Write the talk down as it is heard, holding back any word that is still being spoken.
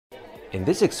In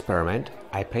this experiment,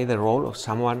 I play the role of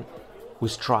someone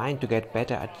who's trying to get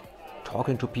better at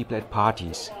talking to people at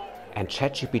parties, and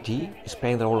ChatGPT is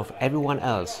playing the role of everyone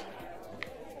else.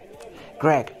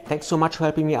 Greg, thanks so much for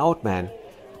helping me out, man.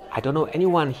 I don't know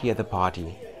anyone here at the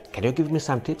party. Can you give me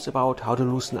some tips about how to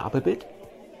loosen up a bit?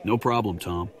 No problem,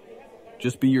 Tom.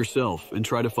 Just be yourself and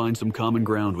try to find some common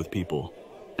ground with people.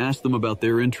 Ask them about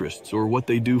their interests or what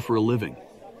they do for a living.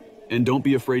 And don't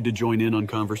be afraid to join in on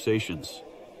conversations.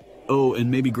 Oh, and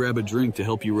maybe grab a drink to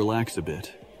help you relax a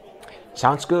bit.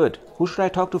 Sounds good. Who should I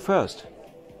talk to first?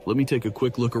 Let me take a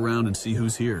quick look around and see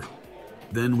who's here.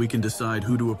 Then we can decide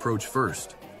who to approach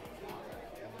first.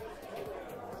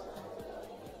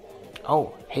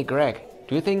 Oh, hey Greg,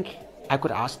 do you think I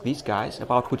could ask these guys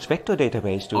about which vector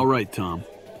database to... All right, Tom.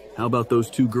 How about those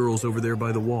two girls over there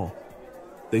by the wall?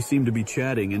 They seem to be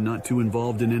chatting and not too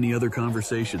involved in any other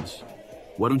conversations.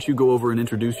 Why don't you go over and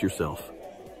introduce yourself?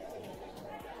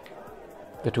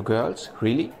 The two girls?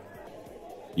 Really?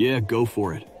 Yeah, go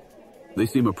for it. They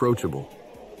seem approachable.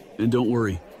 And don't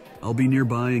worry, I'll be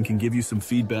nearby and can give you some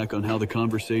feedback on how the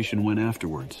conversation went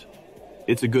afterwards.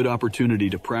 It's a good opportunity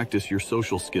to practice your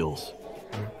social skills.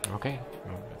 Okay,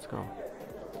 let's go.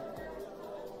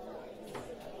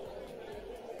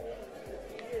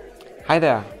 Hi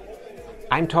there,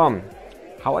 I'm Tom.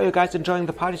 How are you guys enjoying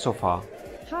the party so far?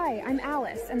 Hi, I'm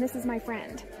Alice, and this is my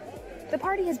friend. The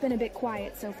party has been a bit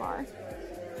quiet so far.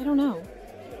 I don't know.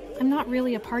 I'm not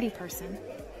really a party person.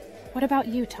 What about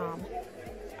you, Tom?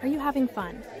 Are you having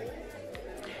fun?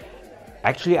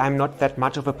 Actually, I'm not that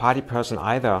much of a party person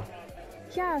either.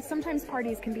 Yeah, sometimes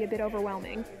parties can be a bit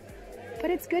overwhelming. But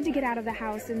it's good to get out of the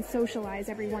house and socialize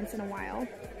every once in a while.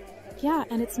 Yeah,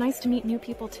 and it's nice to meet new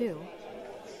people too.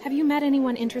 Have you met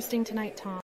anyone interesting tonight, Tom?